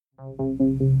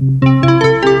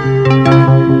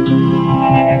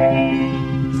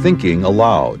Thinking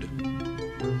Aloud.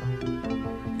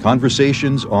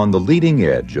 Conversations on the leading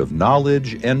edge of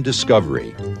knowledge and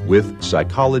discovery with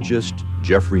psychologist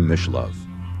Jeffrey Mishlove.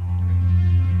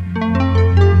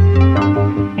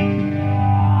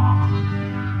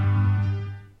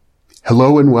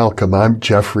 Hello and welcome. I'm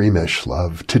Jeffrey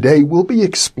Mishlove. Today we'll be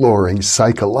exploring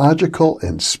psychological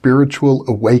and spiritual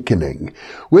awakening.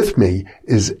 With me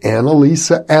is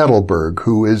Annalisa Adelberg,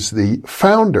 who is the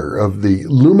founder of the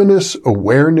Luminous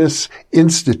Awareness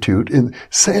Institute in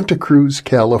Santa Cruz,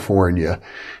 California.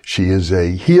 She is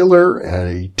a healer and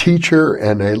a teacher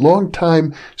and a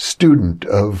longtime student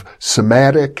of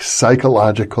somatic,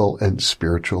 psychological, and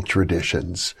spiritual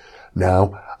traditions.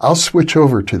 Now, I'll switch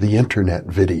over to the internet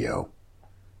video.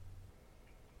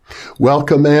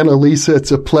 Welcome, Annalisa.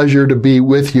 It's a pleasure to be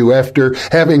with you after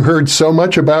having heard so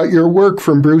much about your work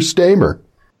from Bruce Damer.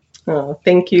 Oh,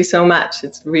 thank you so much.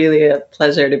 It's really a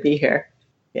pleasure to be here.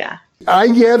 Yeah. I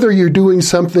gather you're doing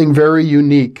something very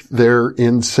unique there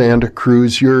in Santa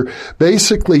Cruz. You're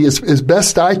basically, as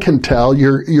best I can tell,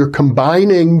 you're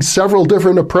combining several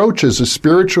different approaches, a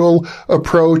spiritual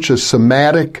approach, a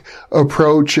somatic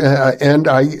approach, and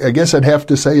I guess I'd have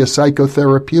to say a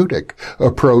psychotherapeutic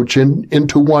approach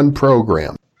into one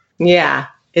program. Yeah,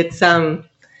 it's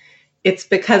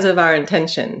because of our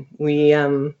intention. We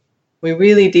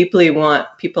really deeply want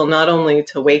people not only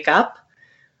to wake up,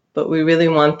 but we really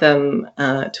want them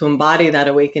to embody that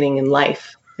awakening in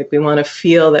life. Like we want to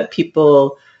feel that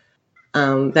people,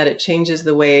 that it changes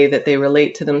the way that they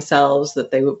relate to themselves,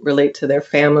 that they relate to their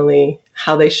family,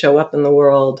 how they show up in the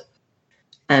world.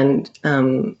 And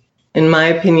in my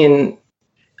opinion,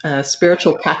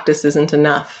 spiritual practice isn't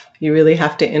enough. You really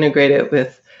have to integrate it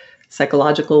with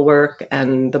psychological work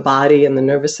and the body and the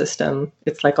nervous system.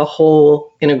 It's like a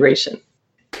whole integration.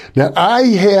 Now, I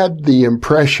had the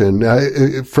impression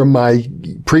from my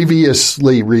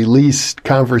previously released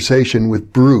conversation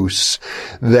with Bruce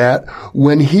that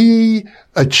when he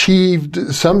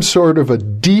achieved some sort of a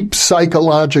deep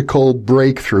psychological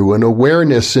breakthrough, an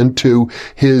awareness into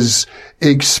his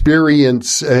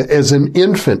experience as an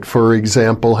infant, for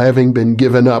example, having been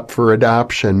given up for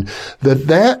adoption,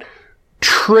 that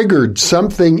triggered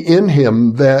something in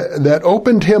him that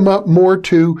opened him up more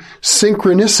to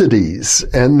synchronicities,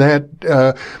 and that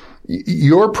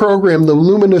your program, the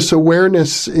Luminous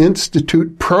Awareness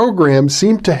Institute program,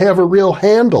 seemed to have a real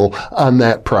handle on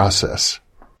that process.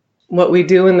 What we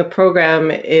do in the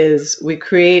program is we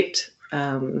create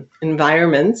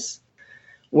environments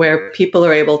where people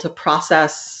are able to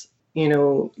process,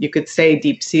 you could say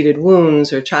deep-seated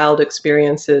wounds or child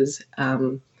experiences,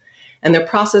 and they're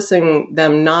processing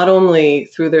them not only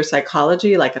through their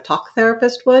psychology, like a talk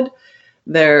therapist would,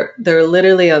 they're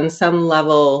literally on some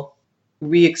level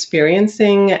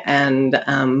re-experiencing and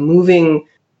moving,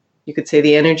 you could say,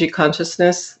 the energy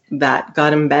consciousness that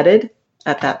got embedded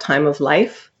at that time of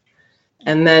life.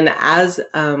 And then as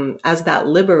that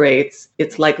liberates,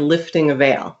 it's like lifting a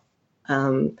veil.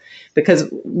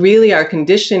 Because really our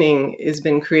conditioning has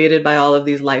been created by all of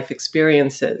these life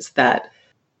experiences that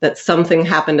something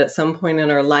happened at some point in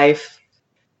our life.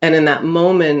 And in that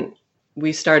moment,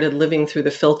 we started living through the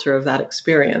filter of that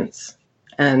experience.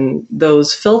 And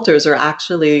those filters are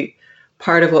actually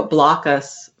part of what block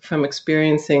us from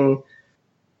experiencing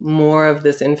more of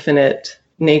this infinite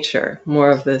nature,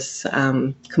 more of this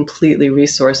completely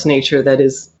resource nature that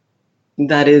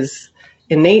is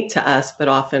innate to us, but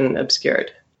often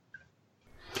obscured.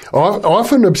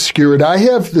 Often obscured. I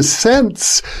have the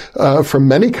sense from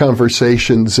many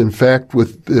conversations, in fact,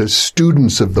 with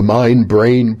students of the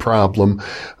mind-brain problem,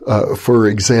 for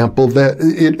example, that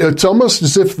it's almost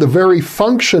as if the very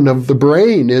function of the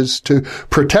brain is to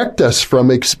protect us from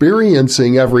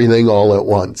experiencing everything all at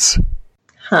once.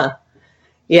 Huh.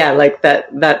 Yeah, like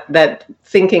that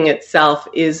thinking itself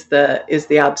is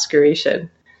the obscuration.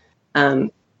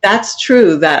 That's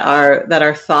true that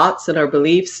our thoughts and our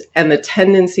beliefs and the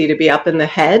tendency to be up in the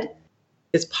head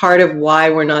is part of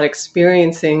why we're not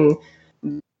experiencing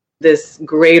this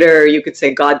greater, you could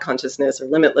say, God consciousness or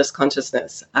limitless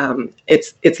consciousness.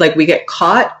 It's like we get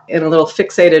caught in a little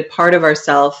fixated part of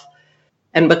ourself,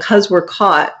 and because we're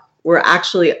caught, we're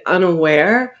actually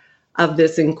unaware of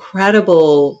this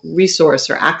incredible resource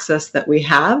or access that we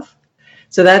have.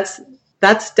 So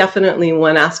that's definitely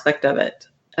one aspect of it.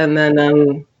 And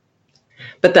then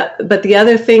but the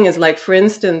other thing is, like, for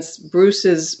instance,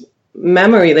 Bruce's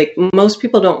memory, like most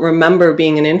people don't remember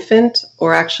being an infant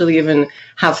or actually even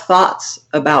have thoughts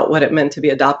about what it meant to be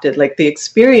adopted. Like the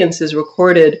experience is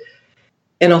recorded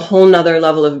in a whole nother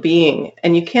level of being.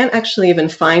 And you can't actually even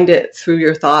find it through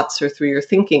your thoughts or through your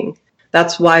thinking.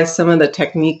 That's why some of the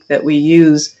technique that we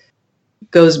use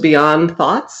goes beyond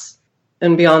thoughts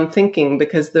and beyond thinking,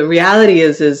 because the reality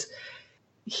is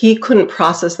he couldn't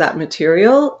process that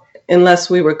material unless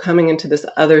we were coming into this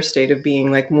other state of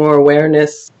being, like more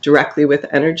awareness directly with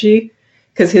energy,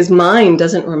 because his mind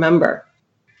doesn't remember,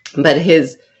 but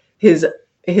his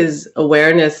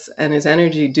awareness and his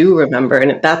energy do remember,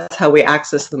 and that's how we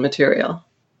access the material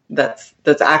that's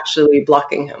actually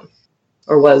blocking him,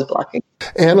 or was blocking.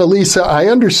 Annalisa, I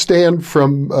understand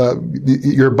from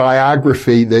your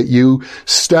biography that you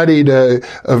studied a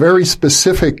very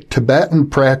specific Tibetan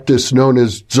practice known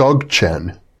as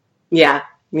Dzogchen. Yeah.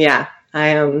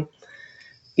 I've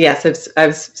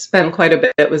spent quite a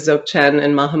bit with Dzogchen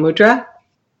and Mahamudra,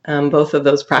 both of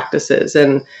those practices,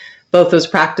 and both those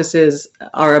practices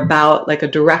are about like a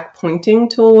direct pointing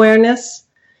to awareness,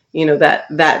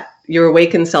 that your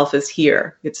awakened self is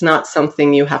here. It's not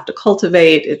something you have to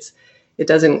cultivate. It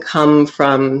doesn't come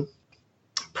from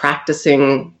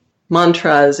practicing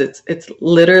mantras. It's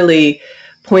literally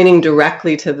pointing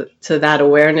directly to that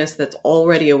awareness that's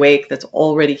already awake, that's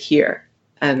already here.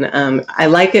 And I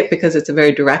like it because it's a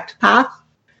very direct path,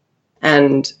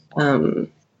 and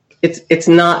it's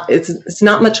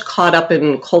not much caught up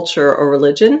in culture or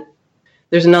religion.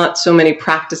 There's not so many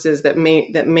practices that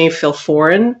may feel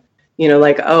foreign,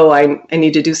 like, oh, I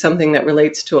need to do something that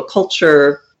relates to a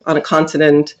culture on a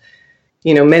continent,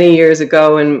 many years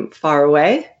ago and far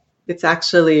away. It's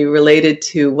actually related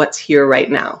to what's here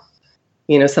right now,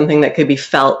 something that could be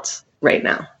felt right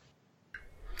now.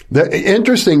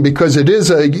 Interesting, because it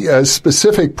is a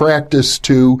specific practice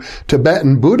to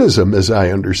Tibetan Buddhism, as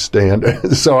I understand.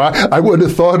 So I would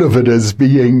have thought of it as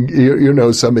being,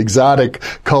 some exotic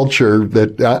culture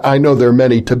that I know there are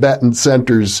many Tibetan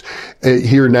centers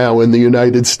here now in the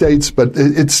United States, but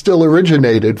it still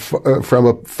originated from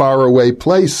a faraway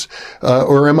place.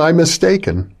 Or am I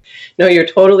mistaken? No, you're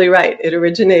totally right. It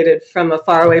originated from a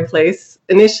faraway place,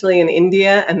 initially in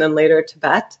India and then later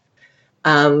Tibet.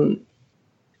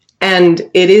 And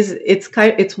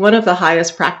it's one of the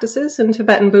highest practices in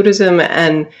Tibetan Buddhism.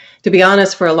 And to be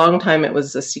honest, for a long time, it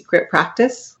was a secret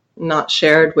practice, not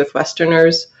shared with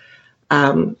Westerners.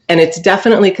 And it's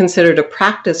definitely considered a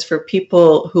practice for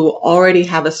people who already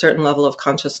have a certain level of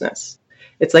consciousness.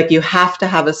 It's like you have to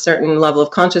have a certain level of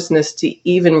consciousness to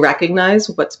even recognize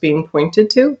what's being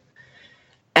pointed to.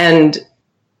 And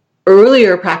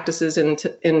earlier practices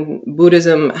in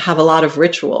Buddhism have a lot of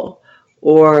ritual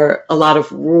or a lot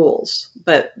of rules,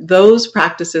 but those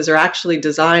practices are actually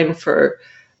designed for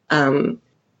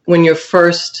when you're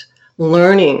first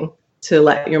learning to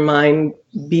let your mind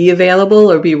be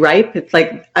available or be ripe. It's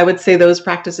like, I would say those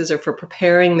practices are for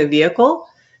preparing the vehicle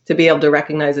to be able to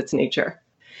recognize its nature.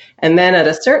 And then at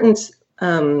a certain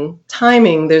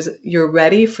timing, you're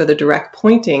ready for the direct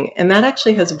pointing, and that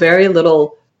actually has very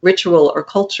little ritual or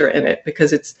culture in it,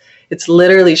 because it's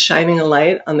literally shining a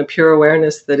light on the pure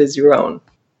awareness that is your own.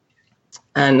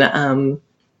 And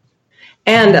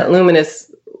at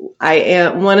Luminous,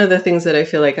 one of the things that I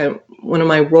feel like one of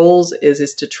my roles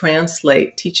is to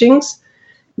translate teachings,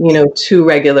 to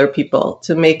regular people,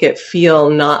 to make it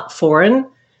feel not foreign,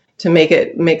 to make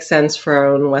it make sense for our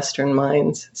own Western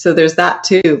minds. So there's that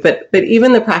too. But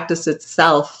even the practice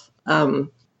itself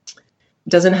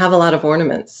doesn't have a lot of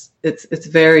ornaments. It's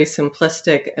very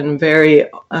simplistic and very,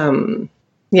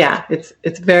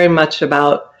 it's very much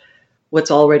about what's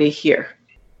already here.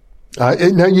 Now,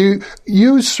 you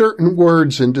use certain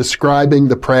words in describing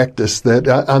the practice that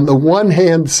on the one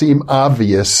hand seem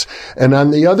obvious, and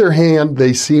on the other hand,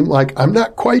 they seem like I'm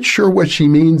not quite sure what she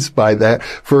means by that.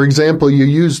 For example, you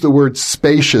use the word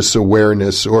spacious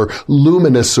awareness or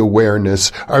luminous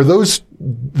awareness. Are those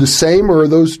the same, or are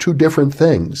those two different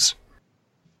things?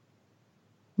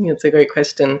 That's a great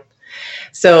question.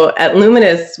 So at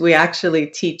Luminous, we actually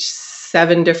teach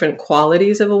 7 different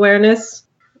qualities of awareness.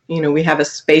 We have a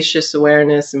spacious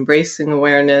awareness, embracing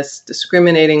awareness,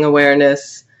 discriminating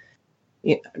awareness,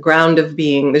 ground of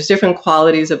being. There's different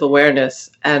qualities of awareness.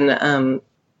 And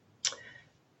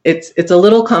it's a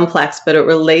little complex, but it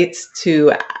relates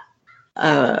to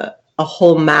a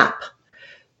whole map,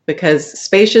 because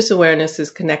spacious awareness is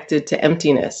connected to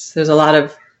emptiness. There's a lot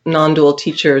of non-dual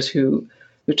teachers who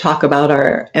talk about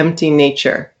our empty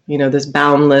nature, this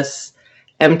boundless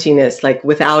emptiness, like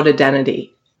without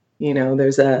identity.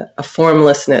 There's a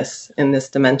formlessness in this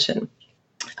dimension.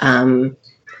 And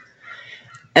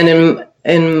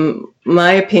in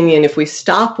my opinion, if we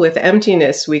stop with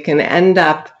emptiness, we can end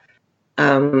up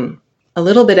a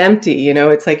little bit empty.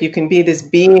 It's like you can be this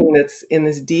being that's in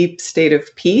this deep state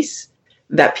of peace,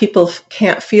 that people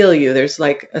can't feel you. There's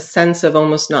like a sense of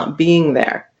almost not being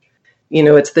there.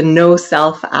 It's the no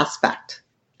self aspect.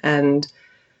 And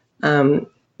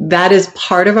that is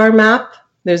part of our map.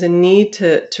 There's a need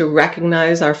to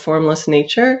recognize our formless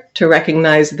nature, to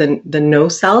recognize the no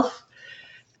self.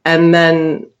 And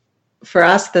then for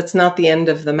us, that's not the end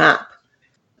of the map.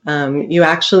 You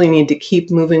actually need to keep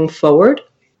moving forward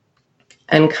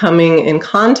and coming in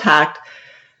contact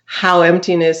how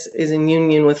emptiness is in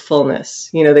union with fullness.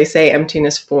 They say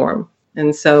emptiness form.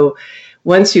 And so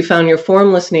once you found your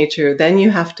formless nature, then you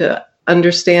have to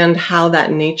understand how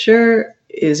that nature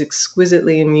is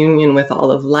exquisitely in union with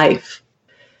all of life.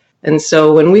 And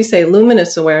so when we say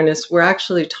luminous awareness, we're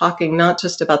actually talking not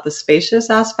just about the spacious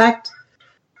aspect,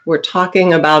 we're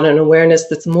talking about an awareness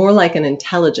that's more like an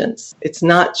intelligence. It's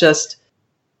not just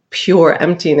pure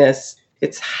emptiness.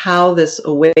 It's how this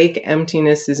awake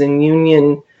emptiness is in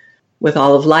union with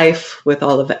all of life, with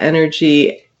all of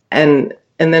energy, and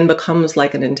then becomes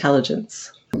like an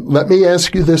intelligence. Let me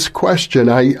ask you this question.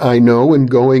 I know in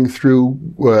going through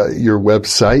your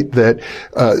website that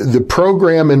the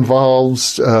program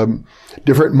involves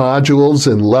different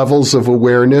modules and levels of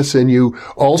awareness, and you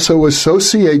also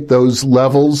associate those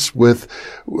levels with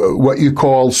what you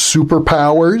call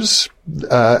superpowers.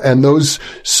 And those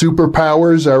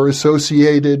superpowers are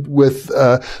associated with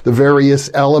the various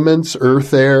elements: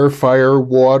 earth, air, fire,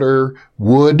 water,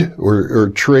 wood, or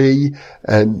tree,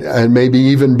 and maybe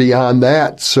even beyond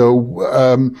that.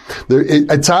 So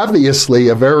it's obviously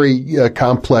a very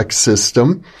complex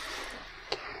system.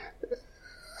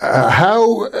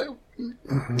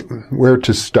 Where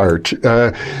to start?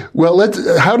 How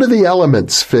do the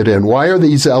elements fit in? Why are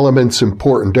these elements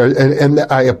important? And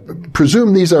I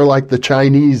presume these are like the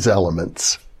Chinese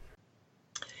elements.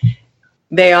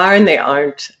 They are and they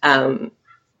aren't.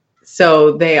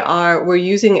 So they are, we're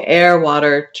using air,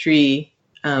 water, tree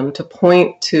to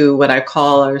point to what I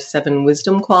call our 7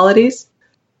 wisdom qualities.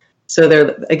 So they're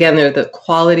the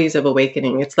qualities of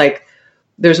awakening. It's like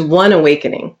there's one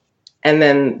awakening, and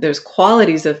then there's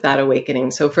qualities of that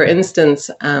awakening. So for instance,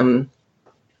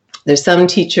 there's some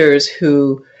teachers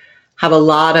who have a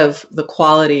lot of the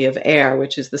quality of air,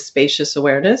 which is the spacious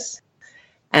awareness.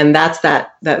 And that's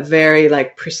that very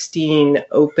like pristine,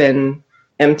 open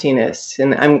emptiness.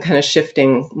 And I'm kind of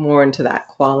shifting more into that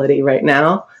quality right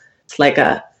now. It's like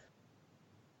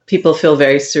people feel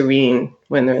very serene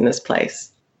when they're in this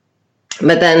place.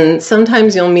 But then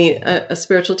sometimes you'll meet a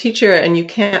spiritual teacher and you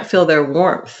can't feel their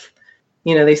warmth.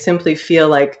 They simply feel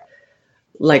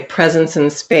like presence in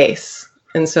space.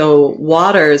 And so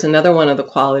water is another one of the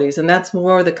qualities, and that's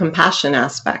more the compassion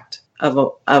aspect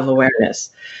of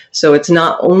awareness. So it's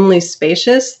not only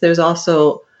spacious, there's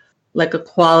also like a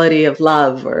quality of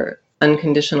love or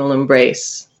unconditional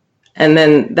embrace. And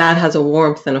then that has a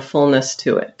warmth and a fullness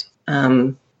to it.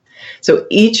 So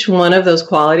each one of those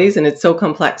qualities, and it's so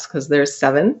complex because there's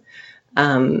 7,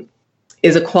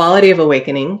 is a quality of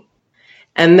awakening.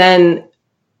 And then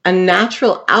a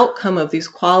natural outcome of these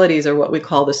qualities are what we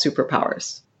call the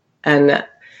superpowers. And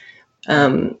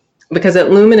because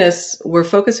at Luminous, we're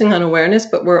focusing on awareness,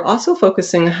 but we're also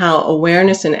focusing how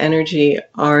awareness and energy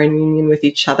are in union with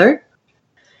each other.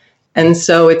 And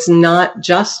so it's not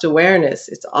just awareness,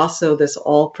 it's also this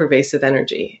all-pervasive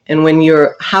energy. And when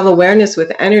you have awareness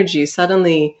with energy,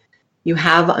 suddenly you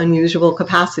have unusual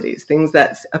capacities, things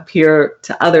that appear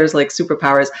to others like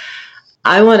superpowers.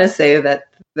 I want to say that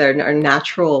there are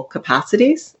natural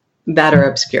capacities that are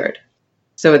obscured.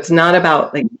 So it's not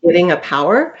about like getting a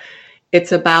power.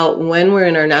 It's about when we're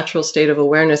in our natural state of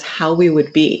awareness, how we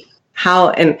would be,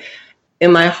 and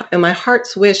in my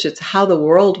heart's wish, it's how the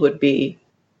world would be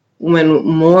when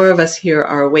more of us here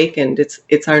are awakened.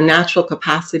 It's our natural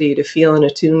capacity to feel and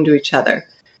attune to each other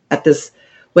at this,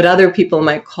 what other people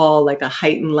might call like a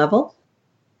heightened level.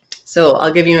 So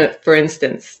I'll give you, for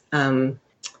instance,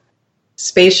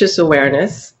 spacious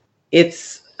awareness.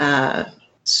 It's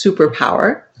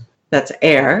superpower, that's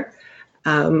air,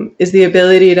 is the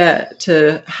ability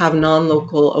to have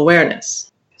non-local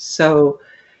awareness. So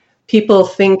people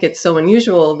think it's so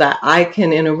unusual that I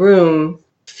can, in a room,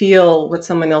 feel what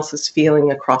someone else is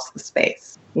feeling across the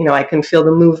space. I can feel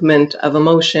the movement of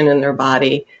emotion in their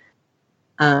body.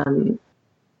 And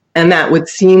that would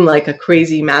seem like a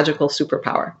crazy magical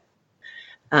superpower.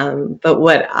 But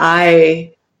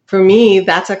for me,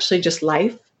 that's actually just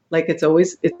life. Like it's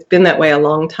been that way a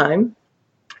long time.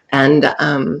 And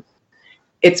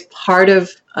it's part of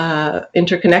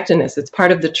interconnectedness. It's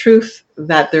part of the truth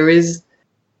that there is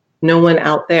no one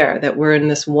out there, that we're in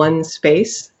this one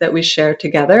space that we share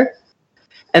together.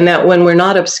 And that when we're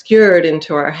not obscured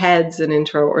into our heads and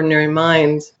into our ordinary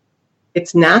minds,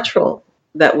 it's natural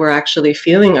that we're actually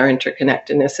feeling our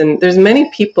interconnectedness. And there's many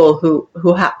people who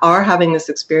are having this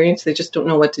experience. They just don't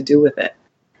know what to do with it.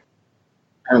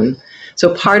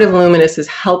 So part of Luminous is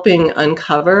helping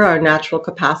uncover our natural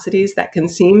capacities that can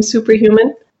seem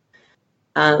superhuman,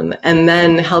 and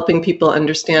then helping people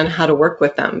understand how to work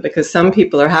with them, because some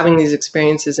people are having these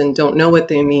experiences and don't know what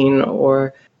they mean,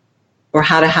 or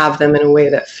how to have them in a way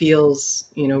that feels,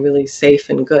 really safe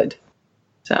and good.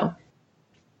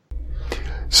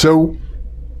 So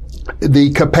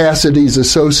the capacities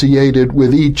associated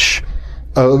with each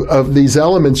of these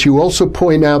elements, you also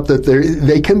point out that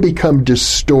they can become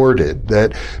distorted,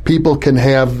 that people can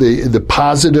have the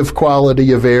positive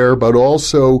quality of air, but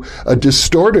also a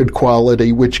distorted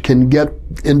quality, which can get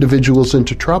individuals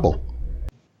into trouble.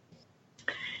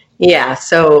 Yeah,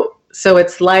 so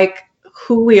it's like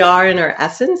who we are in our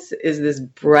essence is this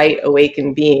bright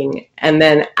awakened being. And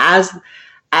then as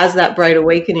that bright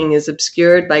awakening is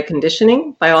obscured by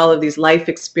conditioning, by all of these life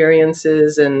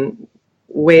experiences and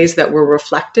ways that we're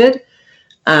reflected,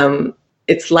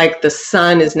 it's like the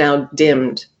sun is now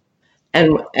dimmed.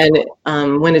 And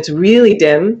when it's really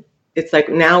dim, it's like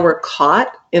now we're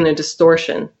caught in a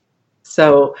distortion.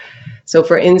 So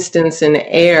for instance, in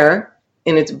air,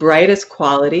 in its brightest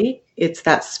quality, it's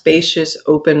that spacious,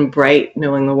 open, bright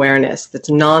knowing awareness that's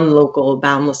non-local,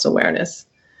 boundless awareness.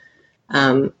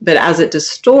 But as it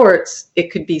distorts, it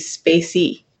could be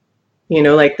spacey,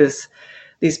 like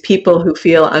these people who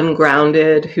feel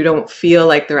ungrounded, who don't feel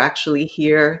like they're actually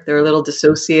here. They're a little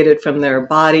dissociated from their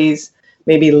bodies,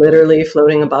 maybe literally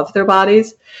floating above their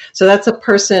bodies. So that's a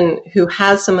person who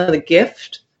has some of the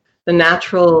gift, the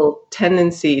natural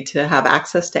tendency to have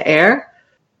access to air,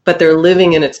 but they're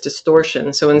living in its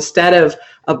distortion. So instead of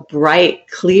a bright,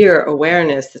 clear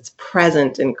awareness that's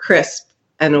present and crisp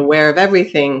and aware of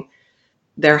everything,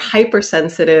 they're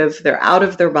hypersensitive, they're out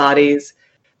of their bodies,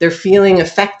 they're feeling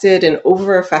affected and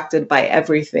over-affected by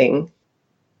everything.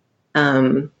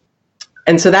 And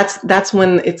so that's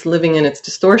when it's living in its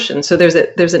distortion. So there's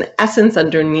an essence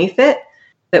underneath it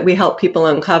that we help people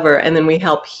uncover, and then we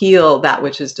help heal that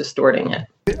which is distorting it.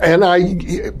 And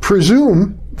I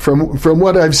presume from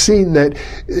what I've seen that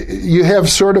you have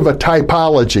sort of a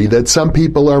typology, that some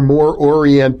people are more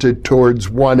oriented towards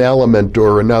one element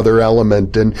or another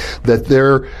element, and that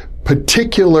their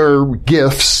particular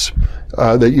gifts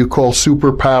that you call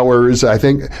superpowers. I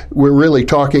think we're really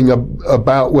talking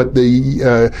about what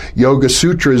the Yoga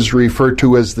Sutras refer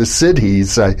to as the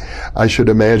siddhis, I should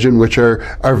imagine, which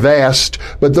are vast.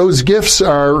 But those gifts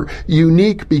are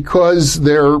unique because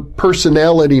their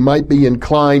personality might be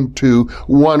inclined to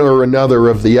one or another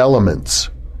of the elements.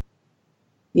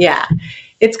 Yeah.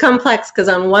 It's complex because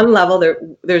on one level,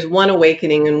 there's one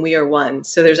awakening and we are one.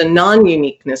 So there's a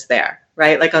non-uniqueness there.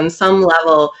 Right? Like on some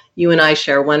level, you and I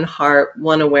share one heart,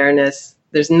 one awareness.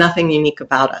 There's nothing unique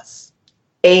about us.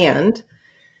 And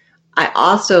I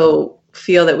also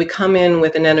feel that we come in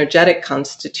with an energetic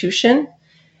constitution.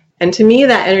 And to me,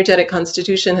 that energetic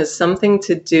constitution has something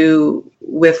to do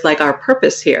with like our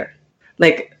purpose here.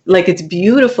 Like it's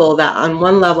beautiful that on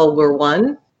one level we're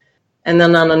one. And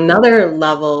then on another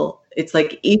level, it's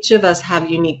like each of us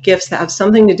have unique gifts that have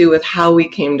something to do with how we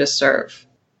came to serve.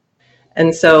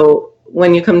 And so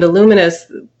when you come to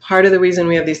Luminous, part of the reason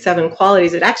we have these 7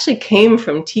 qualities, it actually came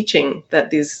from teaching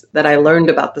that I learned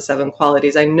about the 7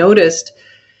 qualities. I noticed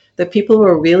that people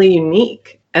were really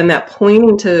unique, and that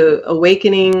pointing to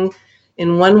awakening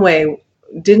in one way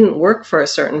didn't work for a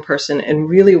certain person and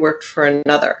really worked for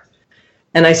another.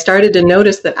 And I started to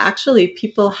notice that actually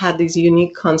people had these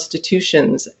unique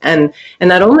constitutions, and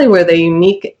not only were they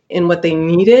unique in what they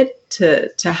needed to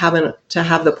have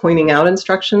the pointing out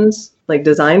instructions like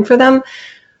designed for them,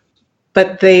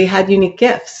 but they had unique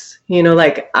gifts.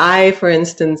 Like I, for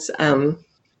instance,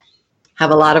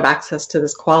 have a lot of access to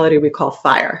this quality we call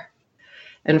fire.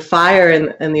 And fire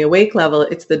in the awake level,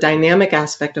 it's the dynamic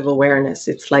aspect of awareness.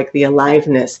 It's like the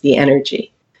aliveness, the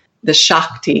energy. The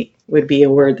Shakti would be a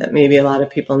word that maybe a lot of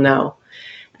people know.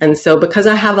 And so because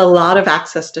I have a lot of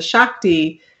access to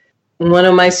Shakti, one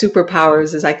of my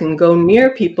superpowers is I can go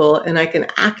near people and I can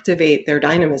activate their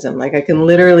dynamism. Like I can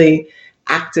literally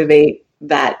activate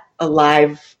that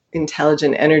alive,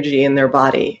 intelligent energy in their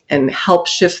body and help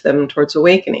shift them towards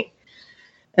awakening.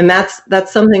 And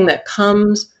that's something that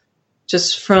comes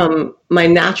just from my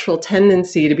natural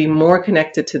tendency to be more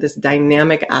connected to this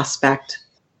dynamic aspect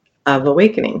of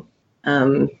awakening.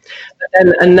 And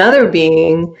another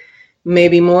being may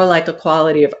be more like a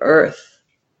quality of earth.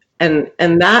 And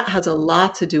that has a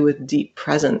lot to do with deep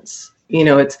presence.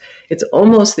 It's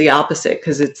almost the opposite,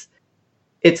 because it's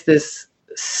this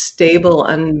stable,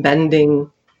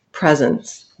 unbending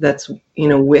presence, that's,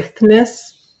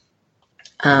 withness.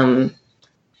 And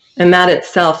that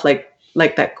itself, like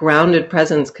that grounded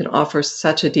presence can offer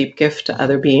such a deep gift to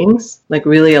other beings, like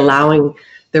really allowing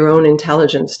their own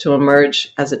intelligence to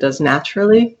emerge as it does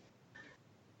naturally.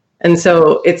 And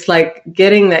so it's like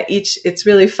getting that it's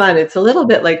really fun. It's a little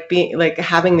bit like being like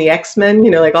having the X-Men,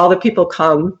 like all the people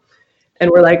come and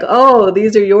we're like, oh,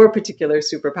 these are your particular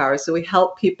superpowers. So we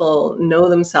help people know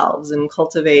themselves and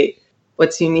cultivate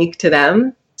what's unique to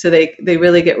them, so they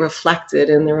really get reflected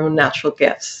in their own natural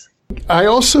gifts. I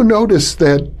also noticed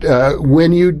that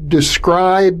when you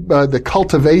describe the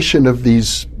cultivation of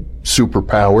these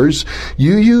superpowers,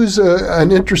 you use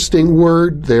an interesting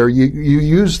word there. You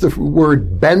use the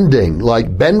word bending,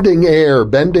 like bending air,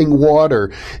 bending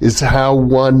water is how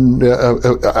one,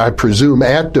 I presume,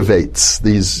 activates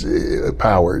these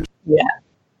powers. Yeah.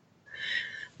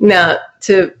 Now,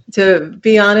 to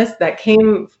be honest,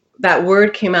 that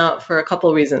word came out for a couple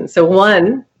of reasons. So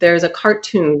one, there's a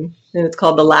cartoon, and it's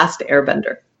called The Last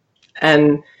Airbender.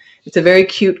 And it's a very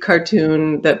cute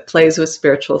cartoon that plays with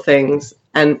spiritual things.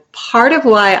 And part of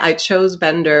why I chose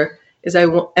Bender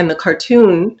and the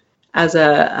cartoon as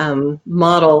a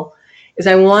model is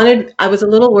I was a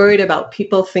little worried about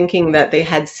people thinking that they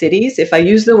had cities. If I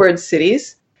use the word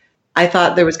cities, I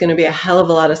thought there was going to be a hell of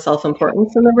a lot of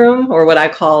self-importance in the room, or what I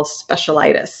call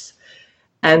specialitis.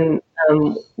 And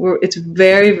it's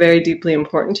very, very deeply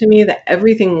important to me that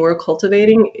everything we're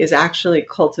cultivating is actually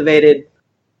cultivated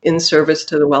in service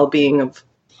to the well-being of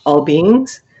all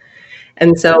beings.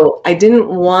 And so I didn't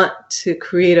want to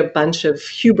create a bunch of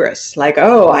hubris, like,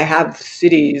 oh, I have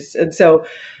cities. And so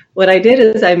what I did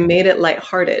is I made it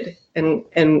lighthearted and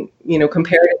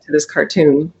compared it to this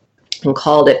cartoon and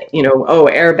called it,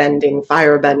 air bending,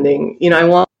 fire bending.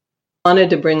 I wanted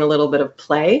to bring a little bit of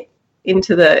play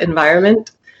into the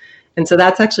environment. And so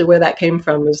that's actually where that came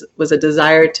from, was a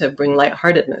desire to bring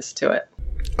lightheartedness to it.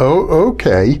 Oh,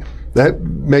 okay. That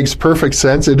makes perfect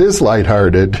sense. It is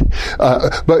lighthearted.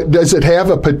 But does it have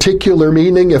a particular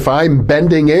meaning? If I'm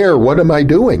bending air, what am I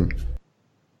doing?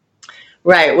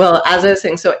 Right. Well, as I was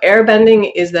saying, so air bending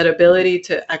is that ability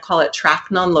to, I call it track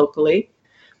non-locally,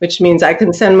 which means I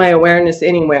can send my awareness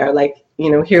anywhere. Like,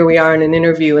 here we are in an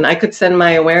interview, and I could send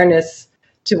my awareness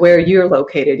to where you're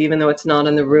located, even though it's not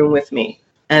in the room with me,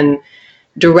 and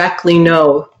directly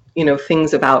know,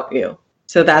 things about you.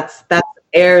 So that's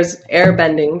air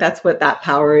bending. That's what that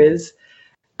power is.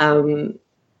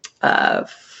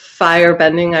 Fire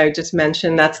bending, I just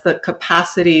mentioned, that's the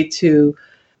capacity to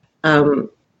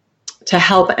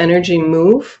help energy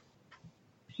move.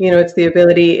 It's the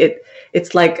ability,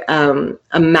 it's like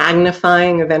a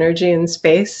magnifying of energy in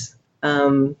space.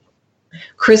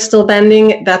 Crystal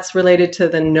bending, that's related to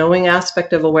the knowing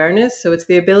aspect of awareness. So it's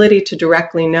the ability to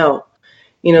directly know.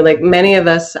 Like many of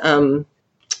us,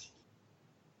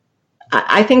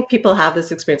 I think people have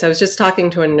this experience. I was just talking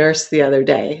to a nurse the other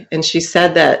day, and she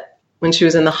said that when she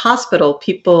was in the hospital,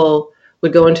 people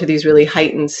would go into these really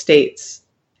heightened states.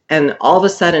 And all of a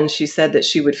sudden, she said that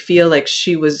she would feel like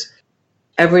she was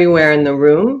everywhere in the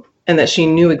room and that she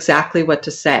knew exactly what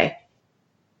to say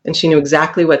and she knew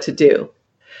exactly what to do.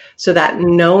 So that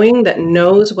knowing, that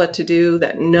knows what to do,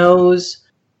 that knows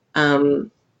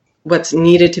what's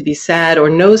needed to be said, or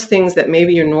knows things that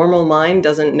maybe your normal mind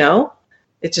doesn't know,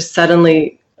 it just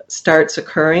suddenly starts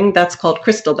occurring. That's called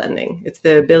crystal bending. It's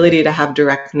the ability to have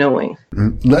direct knowing.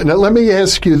 Now, let me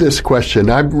ask you this question.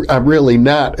 I'm really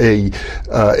not a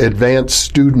advanced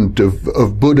student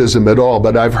of Buddhism at all,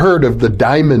 but I've heard of the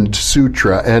Diamond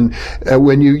Sutra. And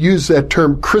when you use that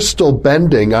term crystal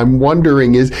bending, I'm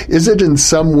wondering, is it in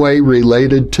some way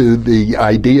related to the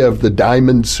idea of the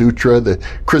Diamond Sutra, the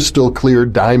crystal clear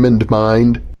diamond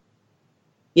mind?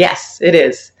 Yes, it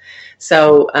is.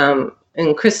 So,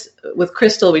 with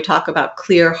crystal, we talk about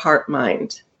clear heart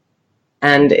mind,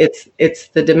 and it's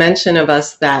the dimension of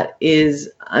us that is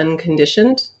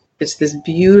unconditioned. It's this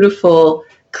beautiful,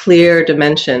 clear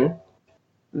dimension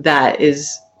that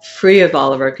is free of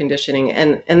all of our conditioning,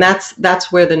 and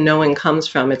that's where the knowing comes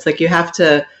from. It's like you have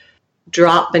to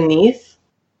drop beneath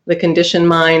the conditioned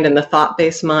mind and the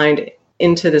thought-based mind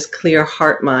into this clear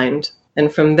heart mind,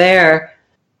 and from there,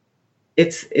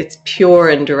 it's pure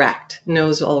and direct,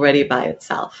 knows already by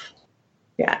itself.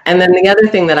 Yeah. And then the other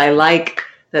thing that I like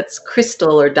that's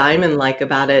crystal or diamond-like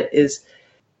about it is,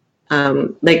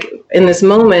 like in this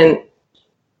moment,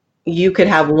 you could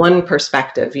have one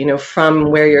perspective,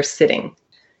 from where you're sitting.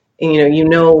 And,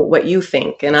 what you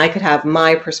think, and I could have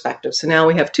my perspective. So now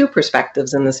we have two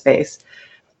perspectives in the space.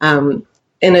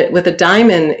 With a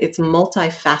diamond, it's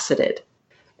multifaceted.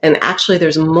 And actually,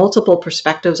 there's multiple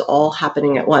perspectives all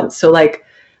happening at once. So like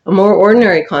A more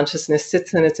ordinary consciousness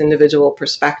sits in its individual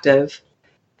perspective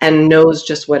and knows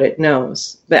just what it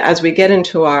knows. But as we get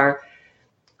into our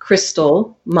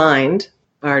crystal mind,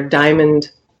 our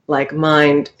diamond-like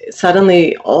mind,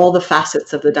 suddenly all the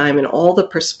facets of the diamond, all the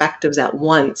perspectives at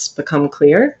once become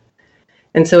clear.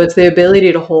 And so it's the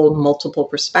ability to hold multiple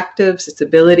perspectives, its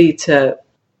ability to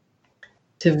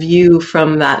view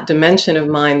from that dimension of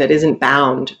mind that isn't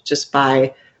bound just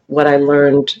by what I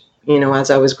learned,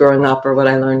 as I was growing up, or what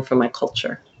I learned from my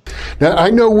culture. Now,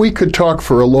 I know we could talk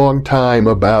for a long time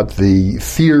about the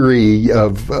theory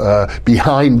of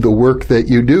behind the work that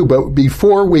you do, but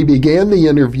before we began the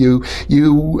interview,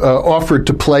 you offered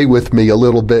to play with me a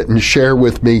little bit and share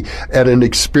with me at an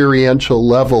experiential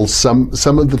level some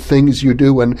of the things you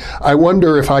do, and I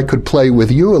wonder if I could play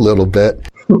with you a little bit.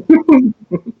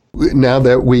 Now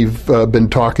that we've been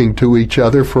talking to each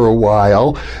other for a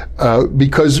while,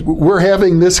 because we're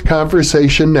having this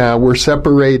conversation now. We're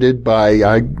separated by,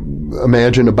 I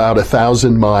imagine, about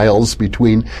 1,000 miles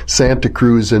between Santa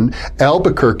Cruz and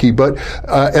Albuquerque. But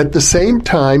at the same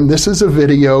time, this is a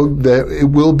video that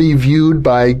it will be viewed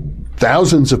by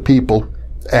thousands of people,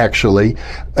 actually,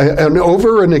 and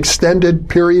over an extended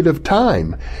period of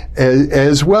time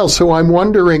as well. So I'm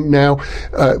wondering now,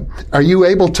 are you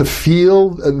able to feel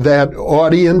that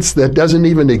audience that doesn't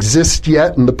even exist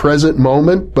yet in the present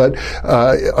moment, but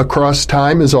across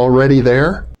time is already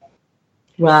there?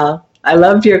 Wow. I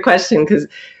loved your question, because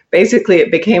basically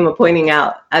it became a pointing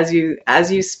out. As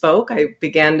you spoke, I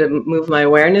began to move my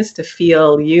awareness to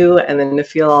feel you and then to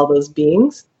feel all those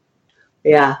beings.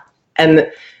 Yeah.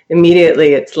 And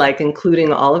immediately it's like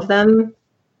including all of them,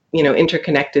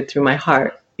 interconnected through my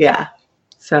heart. Yeah.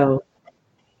 So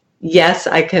yes,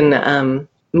 I can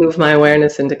move my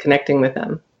awareness into connecting with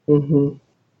them. Mm-hmm.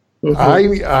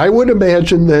 Mm-hmm. I would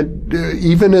imagine that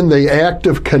even in the act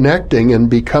of connecting and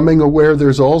becoming aware,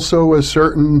 there's also a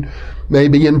certain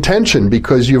maybe intention,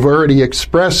 because you've already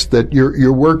expressed that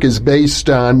your work is based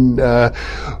on,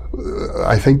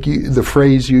 I think the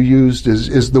phrase you used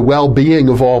is the well-being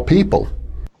of all people.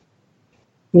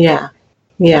 Yeah.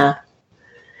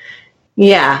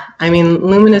 I mean,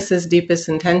 Luminous's deepest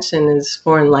intention is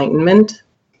for enlightenment,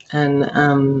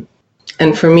 and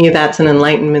for me, that's an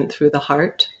enlightenment through the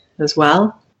heart as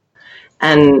well.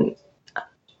 And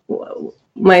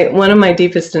one of my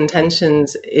deepest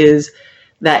intentions is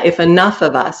that if enough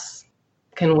of us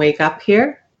can wake up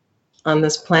here on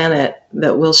this planet,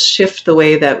 that will shift the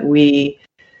way that we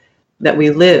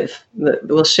live, that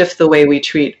will shift the way we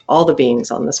treat all the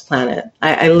beings on this planet.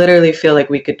 I literally feel like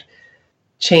we could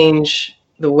change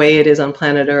the way it is on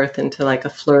planet Earth into like a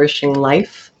flourishing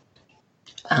life.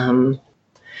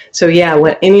 So yeah,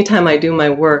 anytime I do my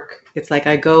work, it's like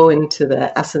I go into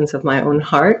the essence of my own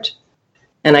heart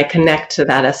and I connect to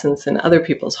that essence in other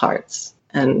people's hearts.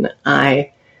 And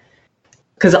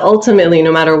because ultimately,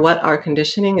 no matter what our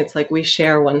conditioning, it's like we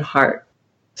share one heart.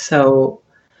 So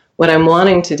what I'm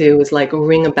wanting to do is like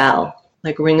ring a bell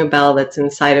that's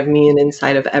inside of me and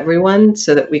inside of everyone,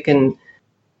 so that we can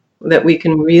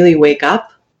really wake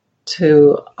up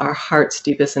to our heart's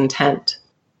deepest intent.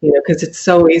 Because it's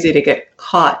so easy to get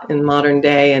caught in modern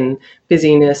day and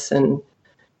busyness, and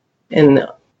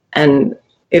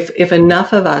if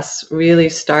enough of us really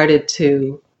started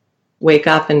to wake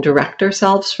up and direct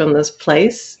ourselves from this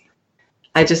place,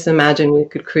 I just imagine we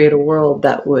could create a world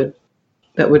that would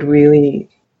really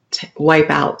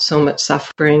wipe out so much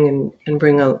suffering and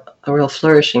bring a real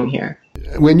flourishing here.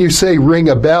 When you say ring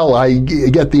a bell, I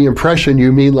get the impression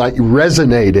you mean like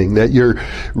resonating, that you're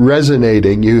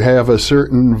resonating. You have a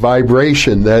certain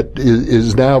vibration that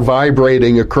is now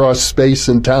vibrating across space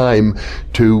and time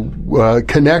to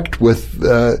connect with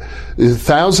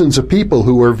thousands of people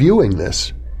who are viewing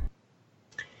this.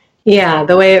 Yeah,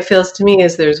 the way it feels to me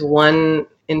is there's one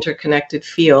interconnected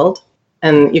field,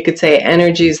 and you could say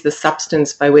energy is the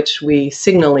substance by which we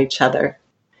signal each other.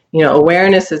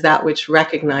 Awareness is that which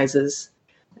recognizes,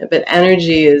 but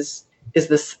energy is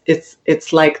this.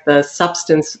 It's like the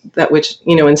substance that which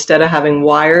instead of having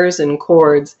wires and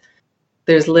cords,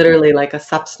 there's literally like a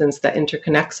substance that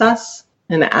interconnects us.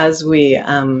 And as we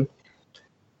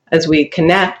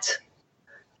connect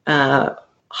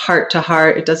heart to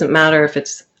heart, it doesn't matter if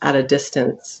it's at a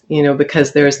distance,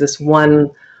 because there's this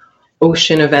one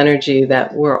ocean of energy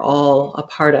that we're all a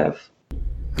part of.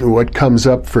 What comes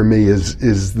up for me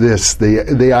is this,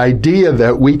 the idea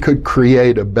that we could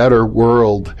create a better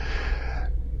world.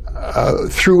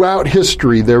 Throughout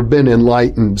history, there have been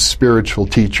enlightened spiritual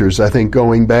teachers, I think,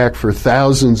 going back for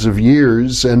thousands of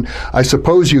years. And I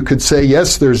suppose you could say,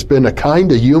 yes, there's been a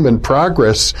kind of human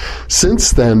progress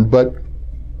since then, but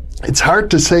it's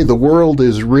hard to say the world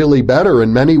is really better.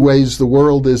 In many ways, the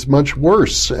world is much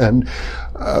worse. And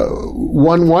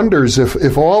one wonders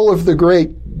if all of the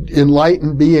great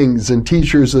enlightened beings and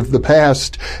teachers of the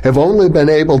past have only been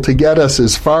able to get us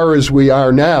as far as we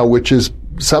are now, which is,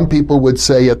 some people would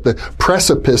say, at the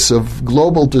precipice of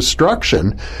global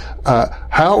destruction,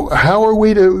 how are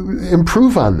we to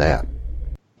improve on that?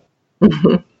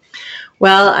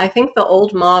 Well, I think the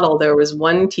old model, there was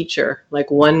one teacher,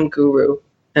 like one guru,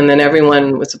 and then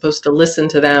everyone was supposed to listen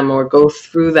to them or go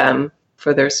through them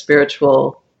for their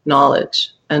spiritual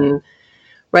knowledge. And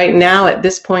right now, at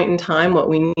this point in time, what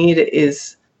we need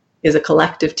is a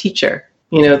collective teacher.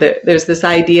 You know, there's this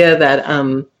idea that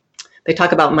they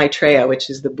talk about Maitreya, which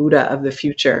is the Buddha of the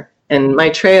future. And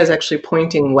Maitreya is actually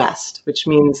pointing west, which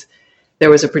means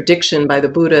there was a prediction by the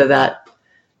Buddha that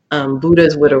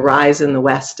Buddhas would arise in the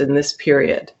West in this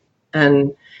period.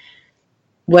 And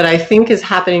what I think is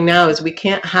happening now is we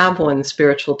can't have one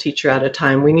spiritual teacher at a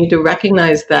time. We need to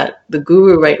recognize that the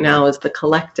guru right now is the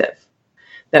collective,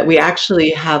 that we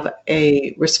actually have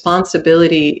a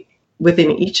responsibility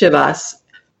within each of us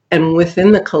and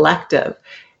within the collective.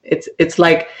 It's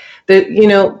like,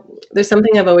 there's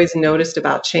something I've always noticed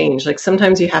about change. Like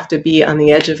sometimes you have to be on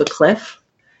the edge of a cliff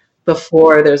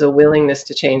before there's a willingness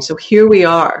to change. So here we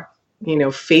are,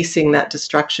 facing that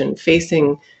destruction,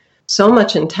 facing so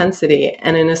much intensity.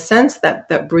 And in a sense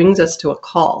that brings us to a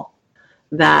call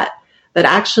that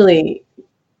actually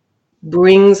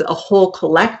brings a whole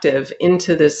collective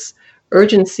into this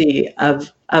urgency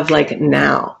of like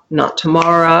now, not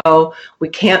tomorrow. We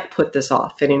can't put this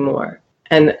off anymore.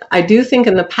 And I do think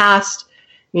in the past,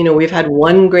 we've had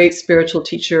one great spiritual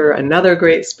teacher, another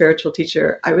great spiritual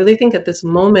teacher. I really think at this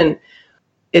moment,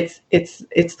 it's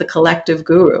the collective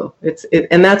guru.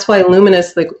 And that's why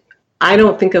Luminous, like, I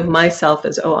don't think of myself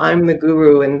as, I'm the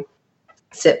guru and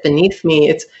sit beneath me.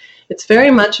 It's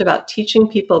very much about teaching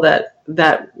people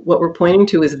that what we're pointing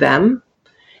to is them,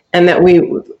 and that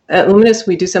at Luminous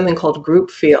we do something called group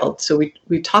field. So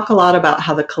we talk a lot about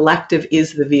how the collective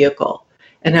is the vehicle,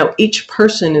 and how each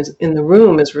person is in the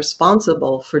room is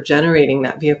responsible for generating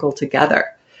that vehicle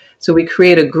together. So we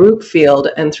create a group field,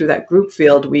 and through that group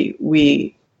field,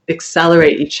 we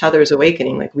accelerate each other's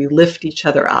awakening, like we lift each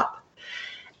other up.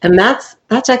 And that's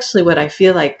actually what I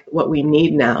feel like what we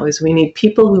need now is we need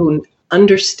people who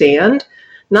understand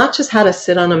not just how to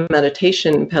sit on a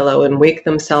meditation pillow and wake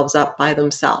themselves up by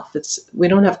themselves. We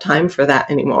don't have time for that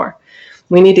anymore.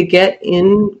 We need to get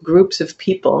in groups of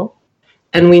people,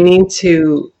 and we need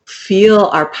to feel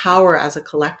our power as a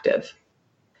collective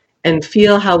and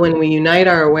feel how when we unite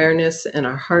our awareness and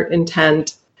our heart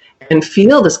intent and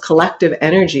feel this collective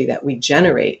energy that we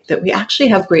generate, that we actually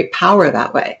have great power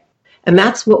that way. And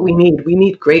that's what we need. We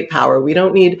need great power. We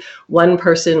don't need one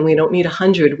person. We don't need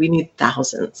 100. We need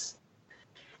thousands.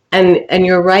 And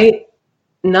you're right.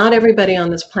 Not everybody on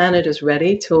this planet is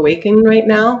ready to awaken right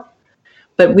now,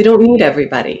 but we don't need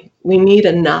everybody. We need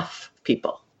enough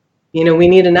people. We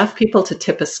need enough people to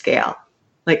tip a scale.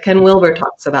 Like Ken Wilber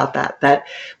talks about that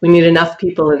we need enough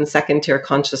people in second tier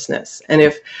consciousness. And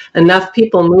if enough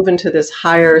people move into this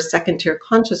higher second tier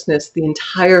consciousness, the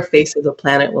entire face of the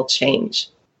planet will change.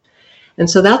 And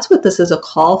so that's what this is a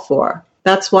call for.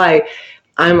 That's why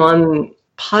I'm on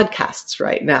podcasts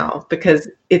right now, because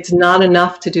it's not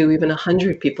enough to do even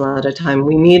 100 people at a time.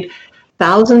 We need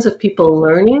thousands of people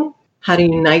learning how to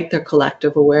unite their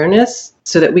collective awareness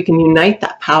so that we can unite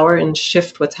that power and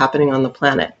shift what's happening on the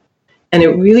planet. And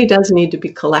it really does need to be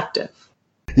collective.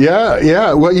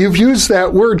 Yeah. Well, you've used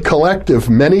that word collective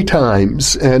many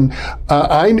times, and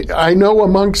I know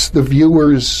amongst the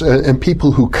viewers and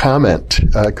people who comment,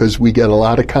 because we get a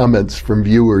lot of comments from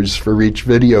viewers for each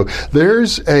video,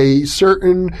 there's a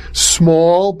certain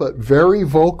small but very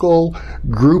vocal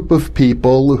group of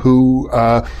people who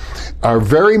are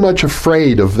very much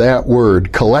afraid of that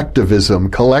word,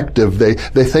 collectivism, collective. They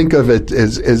think of it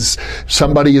as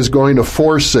somebody is going to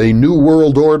force a new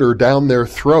world order down their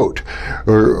throat,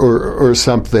 or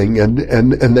something,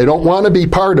 and they don't want to be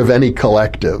part of any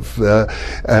collective,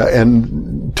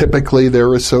 and typically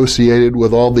they're associated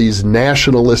with all these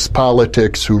nationalist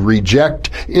politics who reject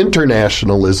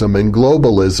internationalism and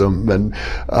globalism, and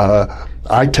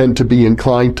I tend to be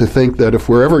inclined to think that if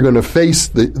we're ever going to face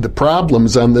the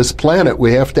problems on this planet,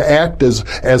 we have to act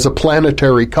as a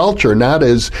planetary culture, not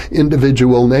as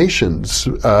individual nations.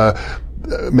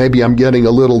 Maybe I'm getting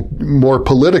a little more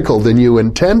political than you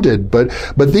intended, but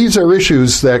these are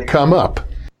issues that come up.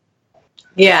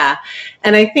 Yeah.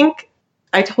 And I think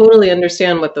I totally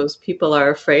understand what those people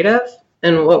are afraid of.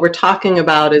 And what we're talking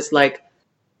about is like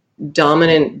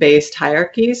dominant based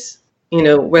hierarchies.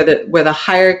 where the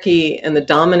hierarchy and the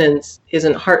dominance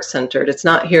isn't heart-centered. It's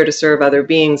not here to serve other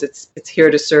beings. It's here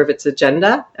to serve its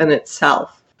agenda and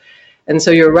itself. And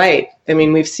so you're right. I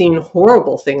mean, we've seen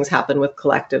horrible things happen with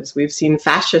collectives. We've seen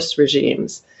fascist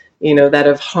regimes, that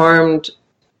have harmed,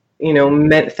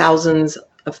 thousands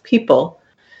of people.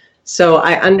 So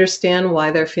I understand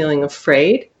why they're feeling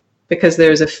afraid, because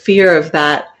there's a fear of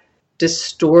that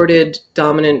distorted,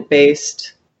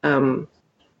 dominant-based,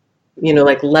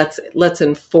 let's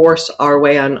enforce our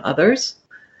way on others.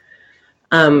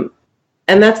 And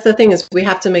that's the thing, is we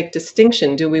have to make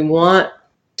distinction. Do we want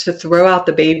to throw out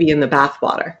the baby in the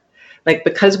bathwater? Like,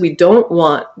 because we don't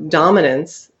want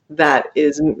dominance that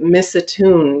is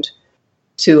misattuned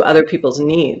to other people's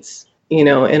needs, in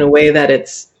a way that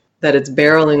it's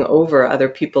barreling over other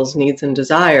people's needs and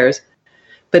desires.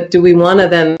 But do we want to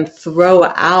then throw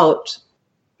out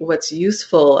what's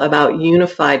useful about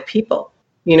unified people?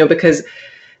 Because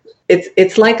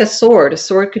it's like a sword. A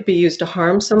sword could be used to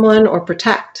harm someone or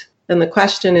protect. And the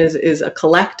question is a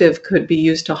collective could be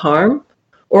used to harm,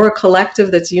 or a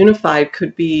collective that's unified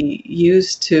could be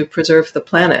used to preserve the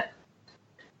planet.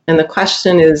 And the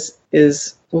question is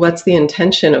what's the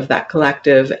intention of that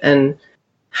collective, and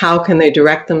how can they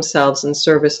direct themselves in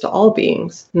service to all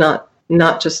beings, not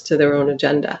just to their own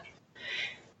agenda?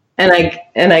 And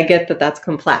I get that that's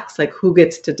complex, like who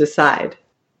gets to decide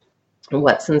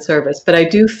what's in service. But I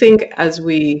do think as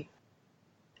we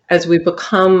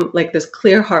become like this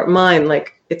clear heart mind,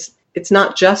 like it's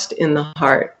not just in the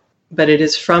heart, but it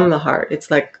is from the heart. It's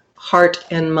like heart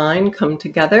and mind come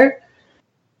together.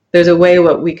 There's a way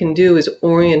what we can do is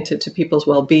oriented to people's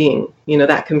well-being.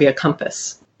 That can be a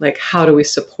compass. Like, how do we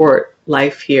support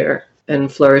life here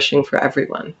and flourishing for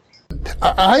everyone?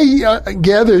 I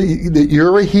gather that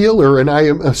you're a healer, and I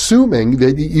am assuming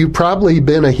that you've probably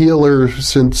been a healer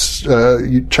since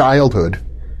childhood.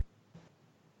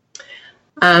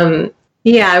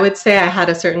 Yeah, I would say I had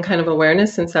a certain kind of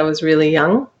awareness since I was really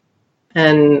young,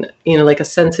 and, like a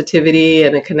sensitivity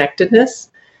and a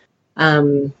connectedness.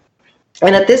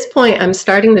 And at this point, I'm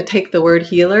starting to take the word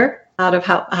healer out of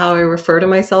how I refer to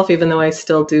myself, even though I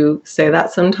still do say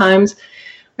that sometimes.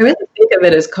 I really think of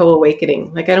it as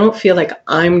co-awakening. Like, I don't feel like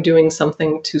I'm doing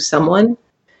something to someone.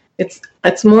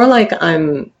 It's more like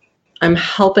I'm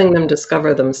helping them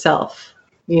discover themselves.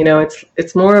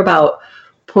 It's more about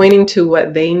pointing to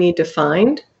what they need to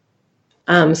find,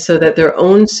 so that their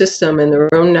own system and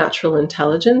their own natural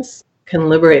intelligence can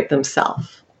liberate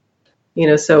themselves.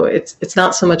 So it's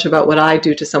not so much about what I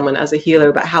do to someone as a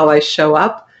healer, but how I show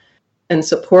up and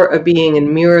support a being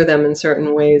and mirror them in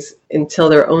certain ways until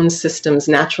their own system's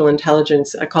natural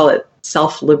intelligence, I call it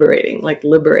self-liberating, like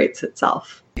liberates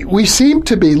itself. We seem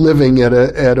to be living at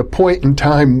a point in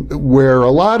time where a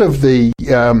lot of the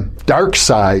dark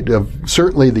side of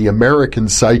certainly the American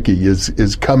psyche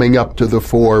is coming up to the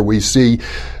fore. We see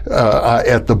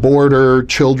at the border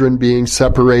children being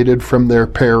separated from their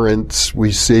parents.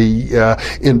 We see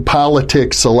in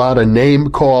politics a lot of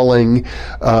name calling,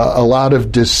 a lot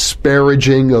of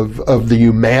disparaging of the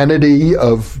humanity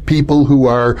of people who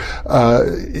are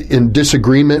in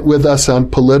disagreement with us on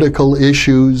political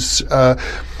issues.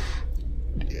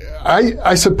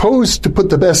 I suppose, to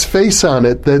put the best face on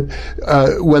it,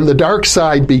 that when the dark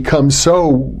side becomes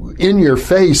so in your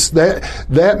face,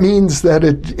 that means that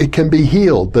it can be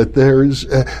healed, that there's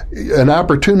an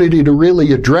opportunity to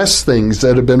really address things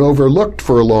that have been overlooked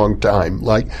for a long time,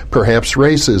 like perhaps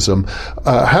racism.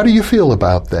 How do you feel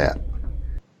about that?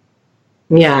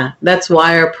 Yeah, that's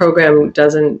why our program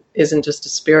isn't just a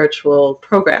spiritual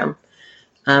program.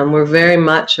 We're very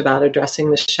much about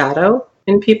addressing the shadow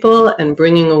in people and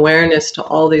bringing awareness to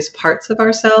all these parts of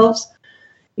ourselves.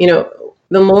 The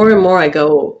more and more I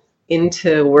go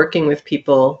into working with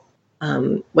people,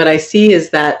 what I see is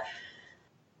that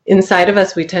inside of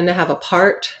us, we tend to have a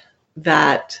part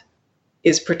that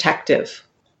is protective.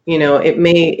 It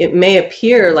may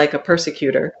appear like a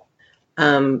persecutor,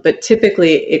 but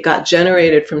typically it got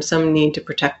generated from some need to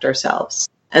protect ourselves.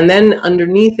 And then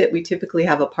underneath it, we typically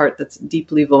have a part that's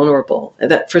deeply vulnerable,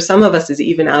 that for some of us is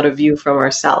even out of view from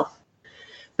ourselves.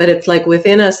 But it's like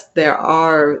within us, there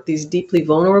are these deeply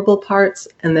vulnerable parts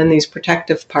and then these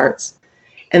protective parts.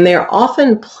 And they are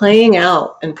often playing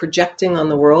out and projecting on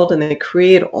the world, and they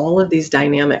create all of these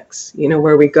dynamics,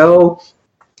 where we go,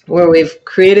 where we've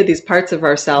created these parts of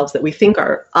ourselves that we think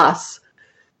are us,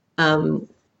 that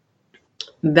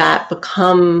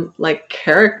become like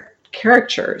caricatures,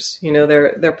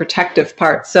 they're protective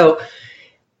parts. So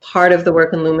part of the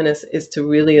work in Luminous is to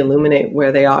really illuminate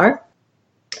where they are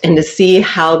and to see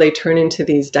how they turn into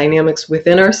these dynamics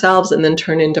within ourselves and then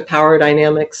turn into power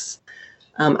dynamics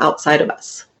outside of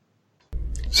us.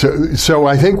 So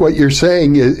I think what you're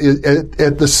saying is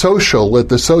at the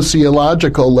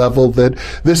sociological level, that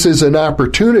this is an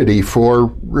opportunity for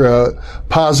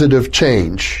positive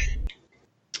change.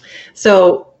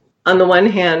 So on the one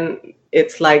hand,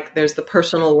 it's like there's the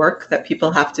personal work that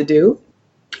people have to do.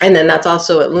 And then that's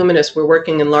also at Luminous, we're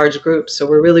working in large groups. So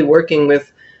we're really working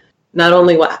with not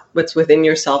only what's within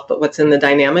yourself, but what's in the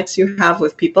dynamics you have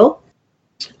with people.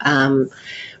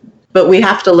 But we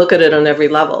have to look at it on every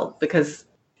level, because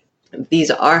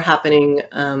these are happening,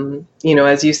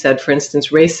 as you said, for instance,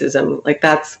 racism, like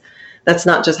that's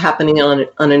not just happening on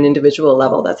an individual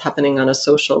level, that's happening on a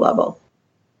social level.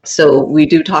 So we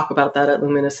do talk about that at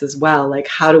Luminous as well. Like,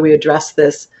 how do we address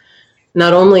this,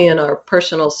 not only in our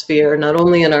personal sphere, not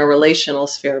only in our relational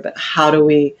sphere, but how do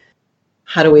we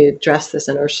address this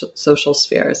in our social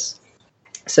spheres?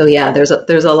 So yeah, there's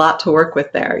a lot to work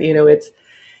with there.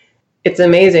 It's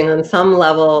amazing. On some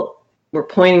level, we're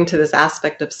pointing to this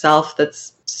aspect of self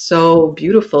that's so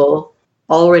beautiful,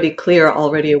 already clear,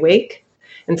 already awake.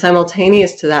 And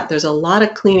simultaneous to that, there's a lot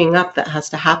of cleaning up that has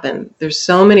to happen. There's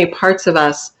so many parts of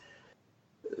us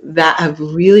that have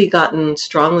really gotten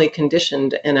strongly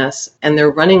conditioned in us, and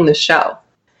they're running the show.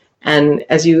 And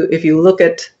if you look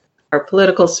at our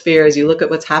political sphere, as you look at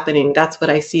what's happening, that's what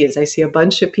I see. I see a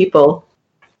bunch of people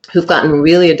who've gotten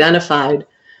really identified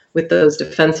with those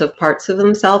defensive parts of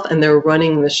themselves, and they're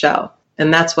running the show.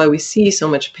 And that's why we see so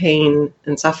much pain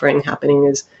and suffering happening,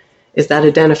 is that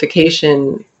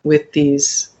identification with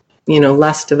these,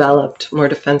 less developed, more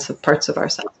defensive parts of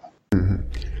ourselves. Mm-hmm.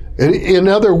 In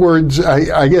other words,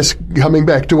 I guess coming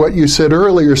back to what you said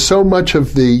earlier, so much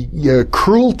of the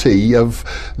cruelty of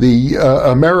the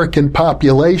American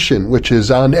population, which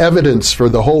is on evidence for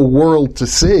the whole world to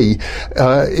see,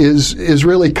 is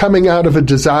really coming out of a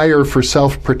desire for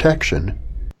self-protection.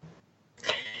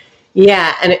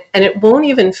 Yeah, and it won't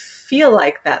even feel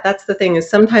like that. That's the thing, is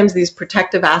sometimes these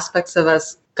protective aspects of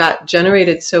us got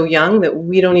generated so young that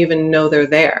we don't even know they're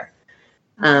there.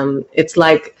 It's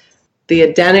like the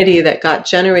identity that got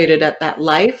generated at that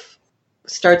life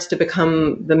starts to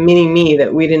become the mini me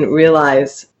that we didn't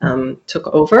realize took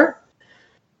over.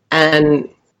 And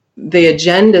the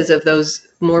agendas of those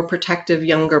more protective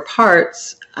younger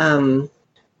parts,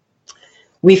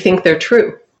 we think they're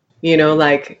true.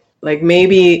 Like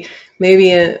maybe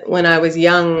when I was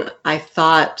young, I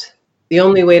thought the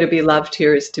only way to be loved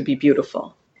here is to be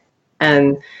beautiful.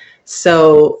 And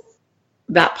so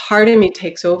that part of me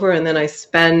takes over, and then I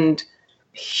spend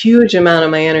a huge amount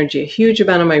of my energy, a huge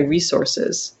amount of my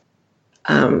resources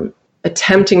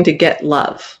attempting to get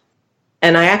love.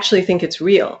 And I actually think it's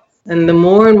real. And the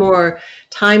more and more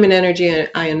time and energy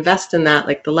I invest in that,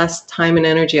 like the less time and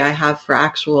energy I have for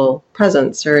actual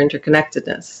presence or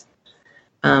interconnectedness.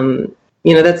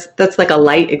 That's like a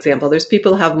light example. There's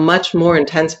people who have much more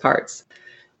intense parts.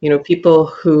 People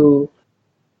who,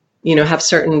 have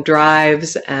certain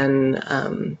drives, and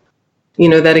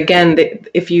that again,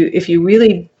 if you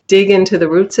really dig into the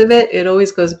roots of it, it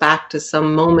always goes back to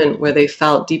some moment where they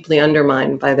felt deeply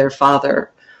undermined by their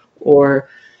father or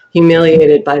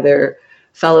humiliated by their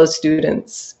fellow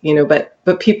students.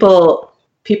 But people,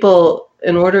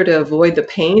 in order to avoid the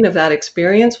pain of that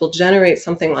experience, will generate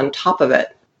something on top of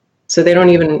it. So they don't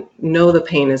even know the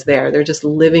pain is there. They're just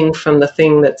living from the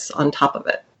thing that's on top of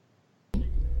it.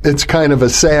 It's kind of a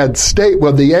sad state.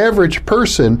 Well, the average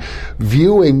person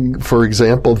viewing, for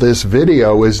example, this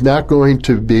video is not going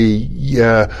to be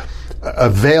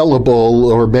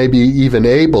available or maybe even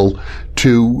able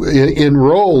to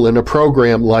enroll in a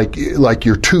program like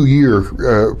your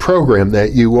 2-year program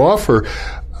that you offer.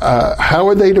 How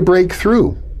are they to break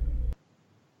through?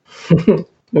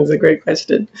 That's a great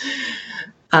question.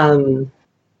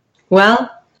 Well,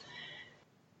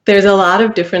 there's a lot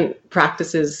of different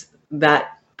practices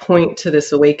that point to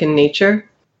this awakened nature.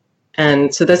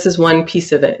 And so this is one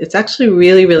piece of it. It's actually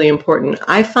really, really important.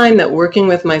 I find that working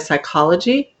with my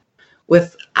psychology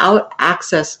without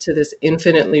access to this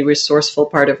infinitely resourceful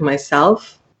part of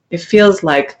myself, it feels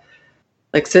like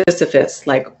Sisyphus,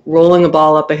 like rolling a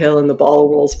ball up a hill and the ball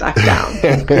rolls back down.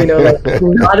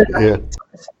 Not enough. Yeah.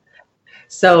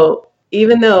 So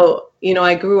even though,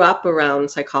 I grew up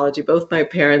around psychology, both my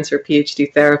parents are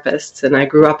PhD therapists, and I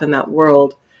grew up in that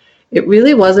world, it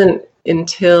really wasn't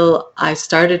until I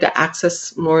started to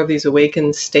access more of these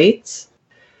awakened states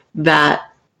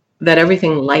that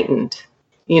everything lightened.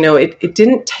 It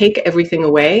didn't take everything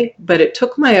away, but it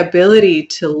took my ability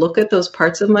to look at those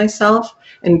parts of myself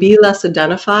and be less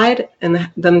identified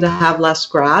and them to have less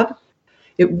grab.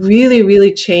 It really,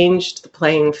 really changed the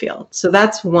playing field. So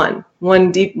that's one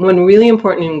really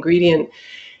important ingredient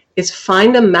is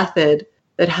find a method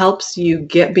that helps you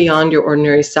get beyond your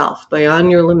ordinary self, beyond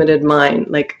your limited mind,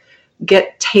 like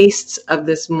get tastes of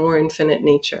this more infinite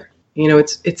nature. You know,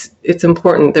 it's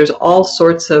important. There's all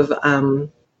sorts of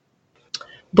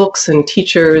books and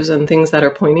teachers and things that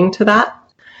are pointing to that.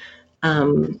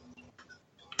 And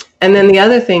then the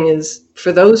other thing is,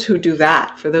 for those who do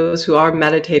that, for those who are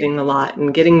meditating a lot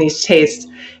and getting these tastes,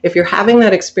 if you're having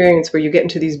that experience where you get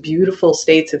into these beautiful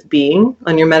states of being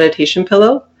on your meditation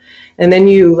pillow, and then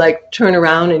you like turn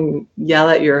around and yell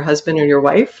at your husband or your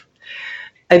wife,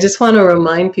 I just want to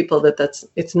remind people that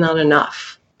it's not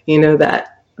enough. You know,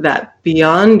 that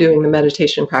beyond doing the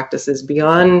meditation practices,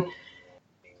 beyond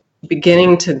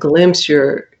beginning to glimpse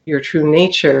your true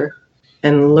nature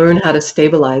and learn how to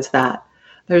stabilize that,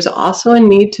 there's also a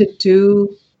need to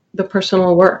do the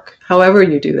personal work, however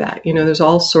you do that. You know, there's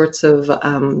all sorts of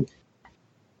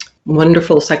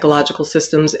wonderful psychological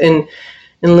systems. In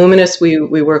Luminous, we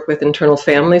work with internal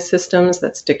family systems.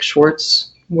 That's Dick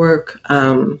Schwartz work.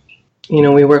 You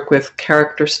know, we work with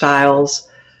character styles.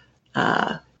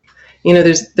 You know,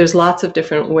 there's lots of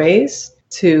different ways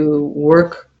to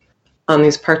work on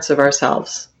these parts of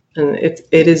ourselves, and it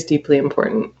is deeply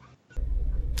important.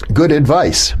 Good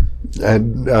advice.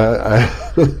 And I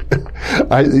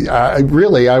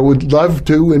would love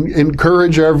to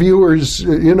encourage our viewers,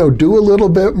 you know, do a little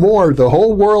bit more. The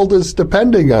whole world is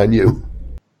depending on you.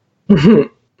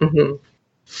 Mm-hmm. Mm-hmm.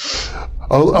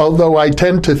 Although I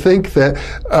tend to think that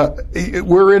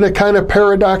we're in a kind of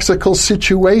paradoxical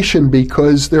situation,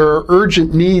 because there are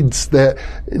urgent needs that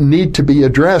need to be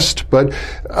addressed, but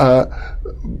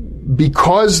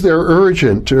because they're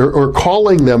urgent, or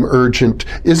calling them urgent,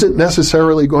 isn't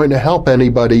necessarily going to help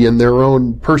anybody in their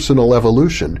own personal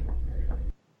evolution.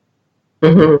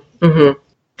 Mm-hmm. Mm-hmm.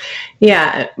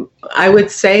 Yeah, I would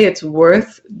say it's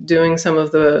worth doing some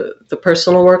of the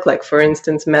personal work, like, for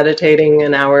instance, meditating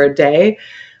an hour a day,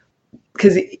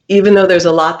 because even though there's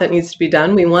a lot that needs to be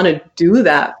done, we want to do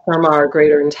that from our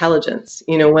greater intelligence.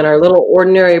 You know, when our little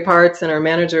ordinary parts and our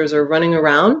managers are running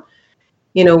around,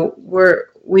 you know,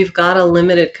 we've got a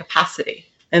limited capacity.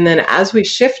 And then as we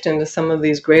shift into some of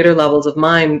these greater levels of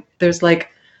mind, there's like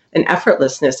an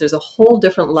effortlessness. There's a whole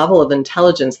different level of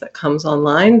intelligence that comes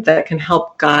online that can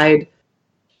help guide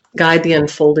the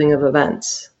unfolding of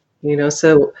events. You know,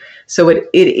 so it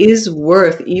is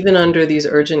worth, even under these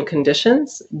urgent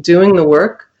conditions, doing the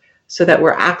work so that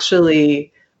we're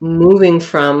actually moving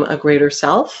from a greater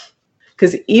self.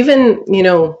 Because even, you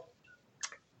know,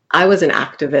 I was an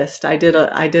activist. I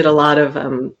did a lot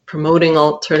of promoting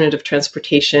alternative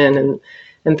transportation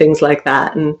and things like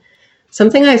that. And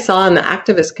something I saw in the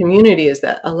activist community is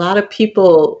that a lot of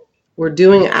people were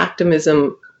doing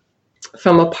activism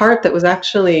from a part that was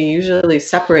actually usually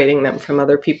separating them from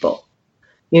other people.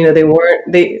 You know,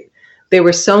 they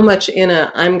were so much in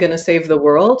I'm going to save the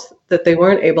world that they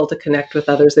weren't able to connect with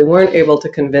others. They weren't able to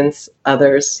convince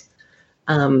others.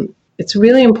 It's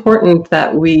really important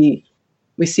that we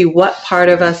see what part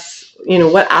of us, you know,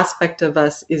 what aspect of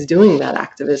us is doing that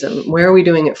activism. Where are we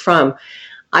doing it from?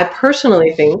 I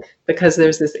personally think, because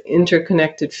there's this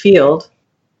interconnected field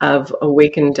of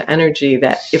awakened energy,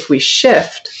 that if we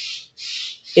shift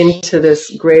into this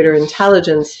greater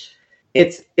intelligence,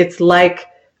 it's like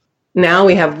now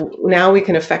we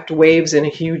can affect waves in a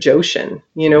huge ocean.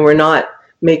 You know, we're not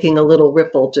making a little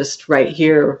ripple just right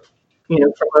here, you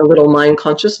know, from our little mind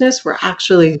consciousness. We're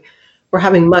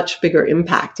having much bigger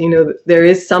impact. You know, there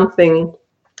is something,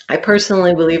 I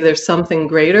personally believe there's something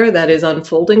greater that is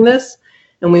unfolding this,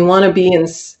 and we want to be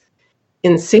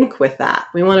in sync with that.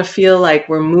 We want to feel like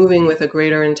we're moving with a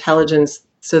greater intelligence,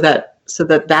 so that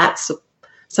that's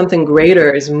something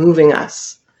greater is moving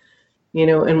us, you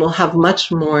know, and we'll have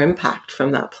much more impact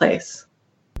from that place.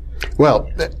 Well,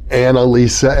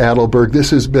 Annalisa Adelberg, this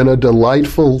has been a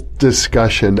delightful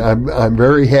discussion. I'm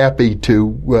very happy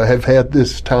to have had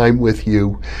this time with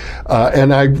you.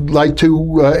 And I'd like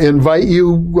to invite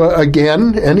you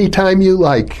again, anytime you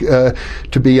like,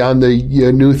 to be on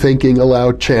the New Thinking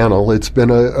Aloud channel. It's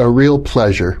been a real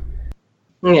pleasure.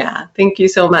 Yeah, thank you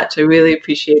so much. I really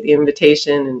appreciate the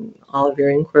invitation and all of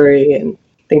your inquiry, and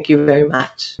thank you very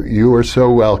much. You are so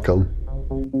welcome.